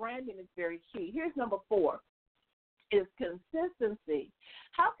personal branding is very key. Here's number 4. Is consistency.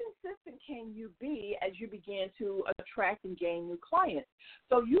 How consistent can you be as you begin to attract and gain new clients?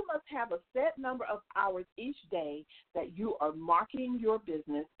 So you must have a set number of hours each day that you are marketing your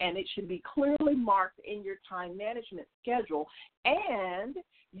business, and it should be clearly marked in your time management schedule, and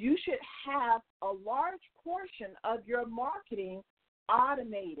you should have a large portion of your marketing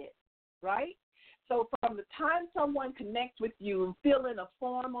automated, right? So from the time someone connects with you and fill in a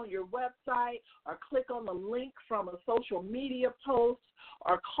form on your website or click on the link from a social media post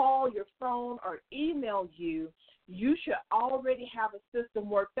or call your phone or email you, you should already have a system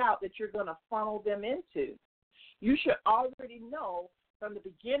worked out that you're going to funnel them into. You should already know from the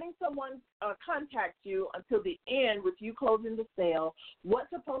beginning someone contacts you until the end with you closing the sale, what's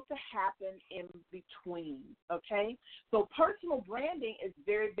supposed to happen in between, okay? So personal branding is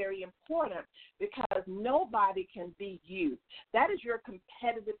very, very important because nobody can be you. That is your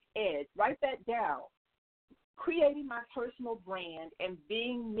competitive edge. Write that down. Creating my personal brand and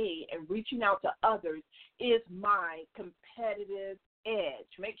being me and reaching out to others is my competitive edge.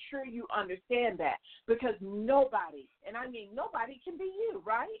 Make sure you understand that, because nobody, and I mean nobody, can be you,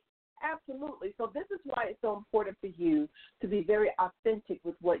 right? Absolutely. So this is why it's so important for you to be very authentic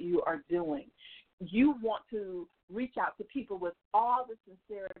with what you are doing. You want to reach out to people with all the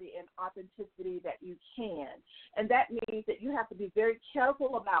sincerity and authenticity that you can. And that means that you have to be very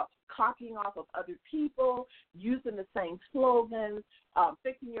careful about copying off of other people, using the same slogans,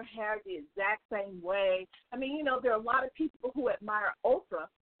 fixing your hair the exact same way. I mean, you know, there are a lot of people who admire Oprah,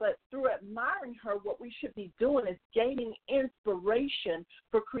 but through admiring her, what we should be doing is gaining inspiration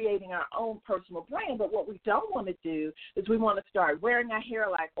for creating our own personal brand. But what we don't want to do is we want to start wearing our hair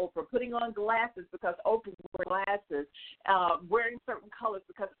like Oprah, putting on glasses because Oprah wears glasses, wearing certain colors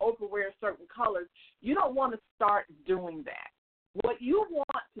because Oprah wears certain colors. You don't want to start doing that. What you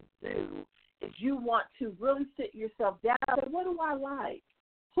want to do is you want to really sit yourself down and say, what do I like?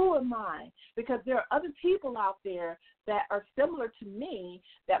 Who am I? Because there are other people out there that are similar to me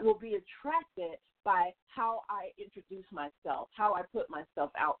that will be attracted by how I introduce myself, how I put myself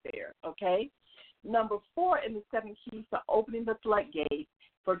out there, okay? Number 4 in the 7 keys to opening the floodgates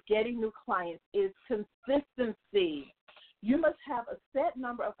for getting new clients is consistency. You must have a set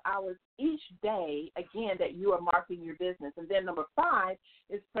number of hours each day, again, that you are marketing your business. And then number 5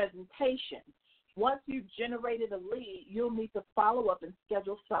 is presentation. Once you've generated a lead, you'll need to follow up and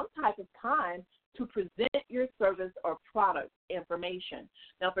schedule some type of time to present your service or product information.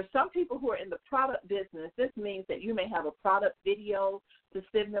 Now, for some people who are in the product business, this means that you may have a product video to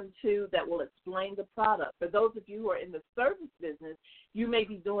send them to that will explain the product. For those of you who are in the service business, you may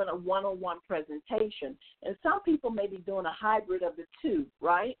be doing a one-on-one presentation. And some people may be doing a hybrid of the two,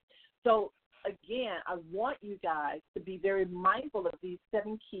 right? So, again, I want you guys to be very mindful of these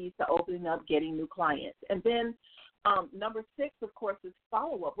 7 keys to opening up, getting new clients. And then number 6, of course, is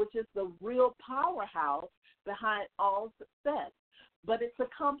follow-up, which is the real powerhouse behind all success. But it's a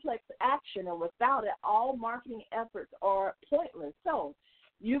complex action, and without it, all marketing efforts are pointless. So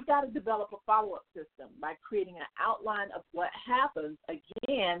you've got to develop a follow-up system by creating an outline of what happens,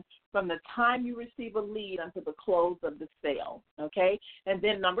 again, from the time you receive a lead until the close of the sale, okay? And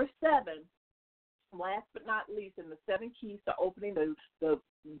then number 7, last but not least, in the 7 keys to opening the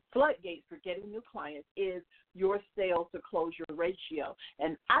floodgates for getting new clients is your sales to closure ratio.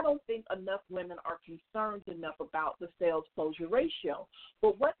 And I don't think enough women are concerned enough about the sales closure ratio.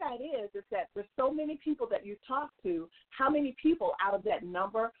 But what that is that there's so many people that you talk to, how many people out of that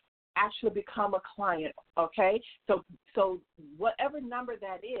number actually become a client, okay? So whatever number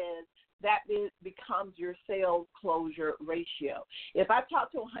that becomes your sales closure ratio. If I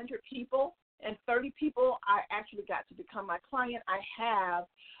talk to 100 people, and 30 people I actually got to become my client, I have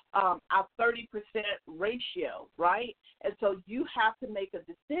a 30% ratio, right? And so you have to make a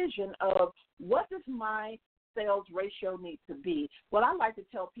decision of what does my sales ratio need to be. What I like to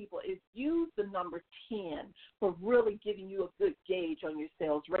tell people is use the number 10 for really giving you a good gauge on your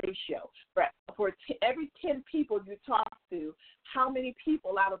sales ratio. For every 10 people you talk to, how many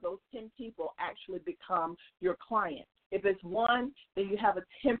people out of those 10 people actually become your client? If it's 1, then you have a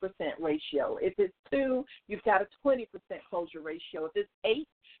 10% ratio. If it's 2, you've got a 20% closure ratio. If it's 8,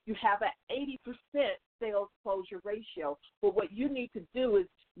 you have an 80% sales closure ratio. But what you need to do is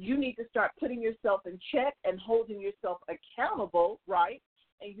you need to start putting yourself in check and holding yourself accountable, right?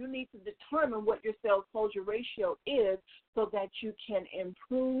 And you need to determine what your sales closure ratio is so that you can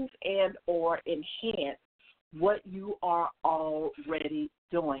improve and or enhance what you are already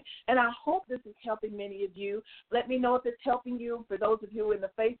doing. And I hope this is helping many of you. Let me know if it's helping you. For those of you in the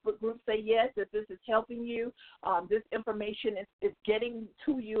Facebook group, say yes, if this is helping you. This information is getting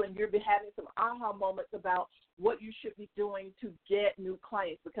to you, and you'll be having some aha moments about what you should be doing to get new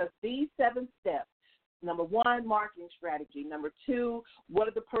clients, because these 7 steps, number 1, marketing strategy. Number 2, what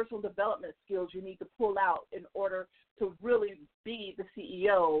are the personal development skills you need to pull out in order to really be the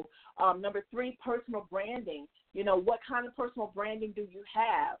CEO? Number 3, personal branding. You know, what kind of personal branding do you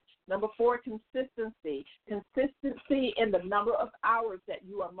have? Number 4, consistency. Consistency in the number of hours that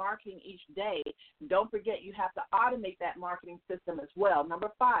you are marketing each day. Don't forget you have to automate that marketing system as well. Number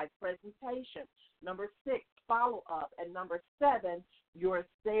 5, presentation. Number 6, follow-up. And number 7, your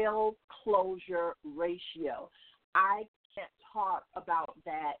sales closure ratio. I can't talk about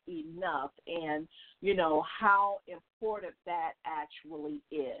that enough, and, you know, how important that actually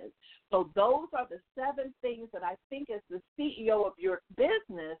is. So those are the 7 things that I think as the CEO of your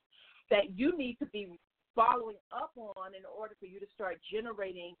business that you need to be following up on in order for you to start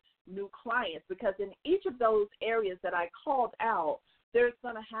generating new clients, because in each of those areas that I called out, there's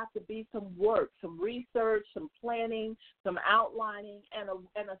going to have to be some work, some research, some planning, some outlining, and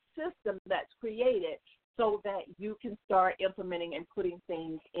a system that's created so that you can start implementing and putting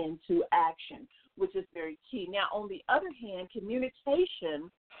things into action, which is very key. Now, on the other hand, communication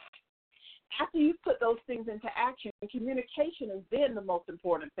After you put those things into action, communication is then the most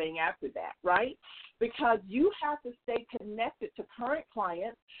important thing after that, right? Because you have to stay connected to current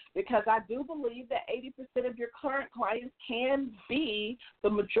clients, because I do believe that 80% of your current clients can be the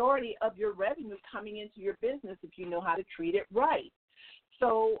majority of your revenue coming into your business if you know how to treat it right.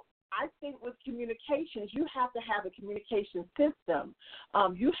 So I think with communications, you have to have a communication system.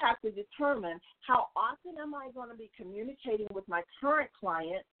 You have to determine how often am I going to be communicating with my current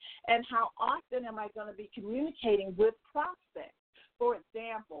clients, and how often am I going to be communicating with prospects. For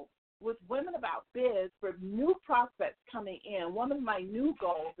example, with Women About Biz, for new prospects coming in, one of my new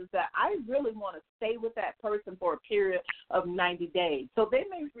goals is that I really want to stay with that person for a period of 90 days. So they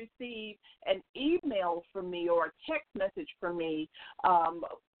may receive an email from me or a text message from me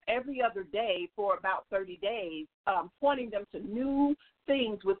every other day for about 30 days, pointing them to new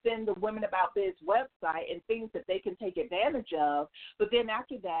things within the Women About Biz website and things that they can take advantage of. But then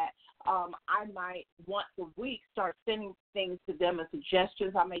after that, I might once a week start sending things to them as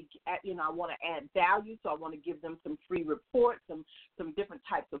suggestions. I may, I want to add value, so I want to give them some free reports, some different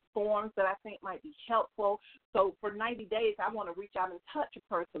types of forms that I think might be helpful. So for 90 days, I want to reach out and touch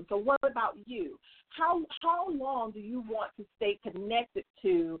a person. So what about you? How long do you want to stay connected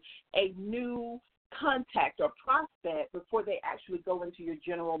to a new contact or prospect before they actually go into your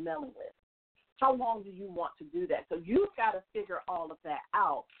general mailing list? How long do you want to do that? So you've got to figure all of that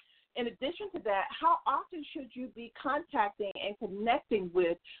out. In addition to that, how often should you be contacting and connecting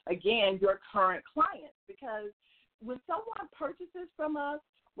with, again, your current clients? Because when someone purchases from us,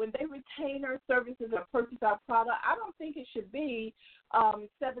 when they retain our services or purchase our product, I don't think it should be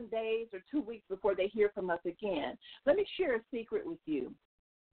 7 days or 2 weeks before they hear from us again. Let me share a secret with you.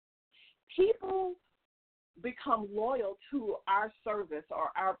 People become loyal to our service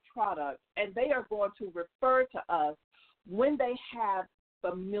or our product, and they are going to refer to us when they have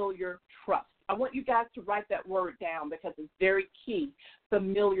familiar trust. I want you guys to write that word down because it's very key,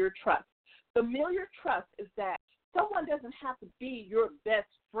 familiar trust. Familiar trust is that someone doesn't have to be your best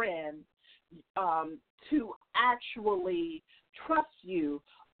friend to actually trust you,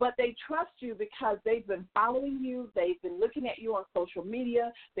 but they trust you because they've been following you, they've been looking at you on social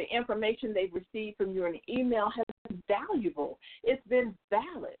media, the information they've received from you in an email has been valuable. It's been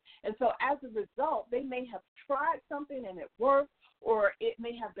valid. And so as a result, they may have tried something and it worked, or it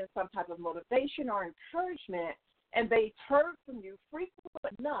may have been some type of motivation or encouragement, and they heard from you frequently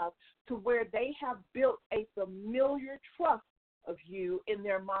enough to where they have built a familiar trust of you in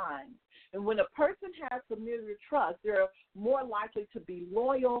their mind. And when a person has familiar trust, they're more likely to be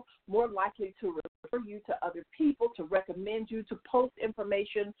loyal, more likely to refer you to other people, to recommend you, to post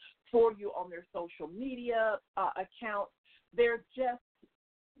information for you on their social media accounts. They're just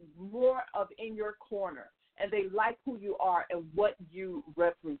more of in your corner, and they like who you are and what you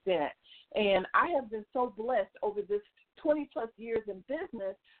represent. And I have been so blessed over this 20-plus years in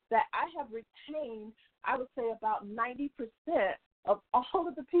business that I have retained, I would say, about 90% of all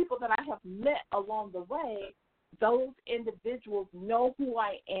of the people that I have met along the way. Those individuals know who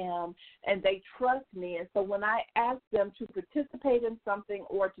I am, and they trust me. And so when I ask them to participate in something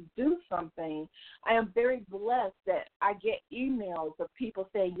or to do something, I am very blessed that I get emails of people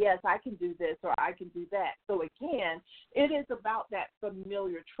saying, yes, I can do this or I can do that. So, again, it is about that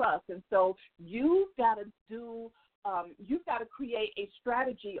familiar trust. And so you've got to create a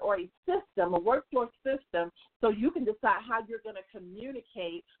strategy or a system, a workflow system, so you can decide how you're going to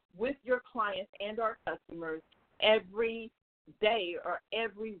communicate with your clients and our customers every day or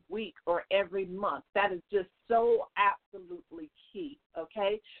every week or every month. That is just so absolutely key,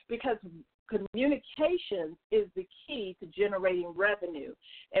 okay? Because communication is the key to generating revenue.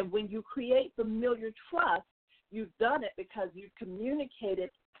 And when you create familiar trust, you've done it because you've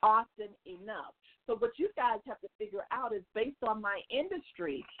communicated often enough. So what you guys have to figure out is, based on my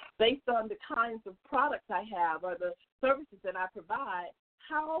industry, based on the kinds of products I have or the services that I provide,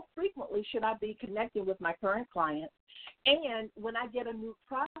 how frequently should I be connecting with my current clients? And when I get a new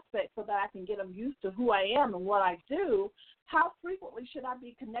prospect, so that I can get them used to who I am and what I do, how frequently should I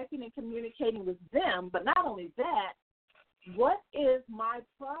be connecting and communicating with them? But not only that, what is my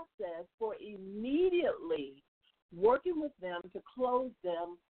process for immediately working with them to close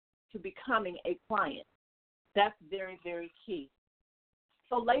them to becoming a client? That's very, very key.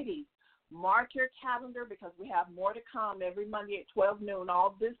 So, ladies, mark your calendar, because we have more to come every Monday at 12 noon.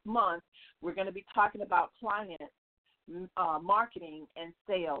 All this month, we're going to be talking about client marketing and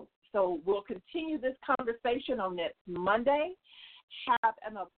sales. So we'll continue this conversation on next Monday. Have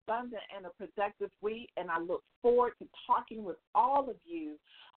an abundant and a productive week, and I look forward to talking with all of you.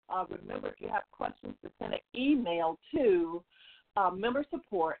 Remember, if you have questions, to send an email to member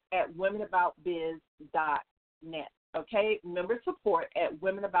support at womenaboutbiz.net. Okay, member support at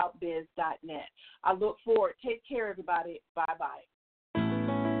womenaboutbiz.net. I look forward. Take care, everybody. Bye-bye.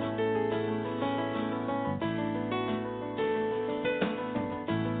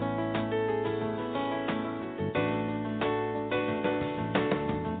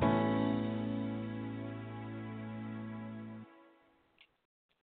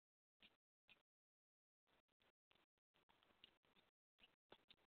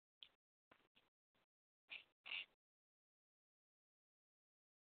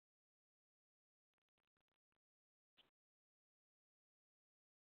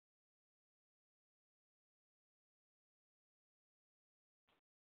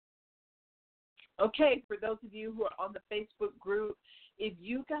 Okay, for those of you who are on the Facebook group, if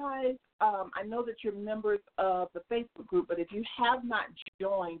you guys, I know that you're members of the Facebook group, but if you have not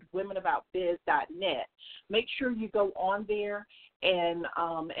joined womenaboutbiz.net, make sure you go on there and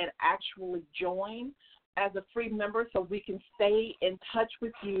actually join as a free member so we can stay in touch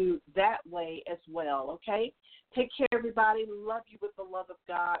with you that way as well, okay? Take care, everybody. Love you with the love of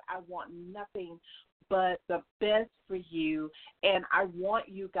God. I want nothing but the best for you, and I want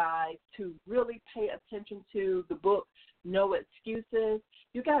you guys to really pay attention to the book, No Excuses.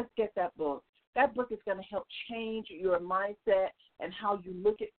 You guys get that book. That book is going to help change your mindset and how you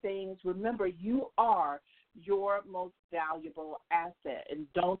look at things. Remember, you are your most valuable asset, and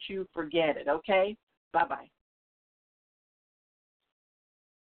don't you forget it, okay? Bye-bye.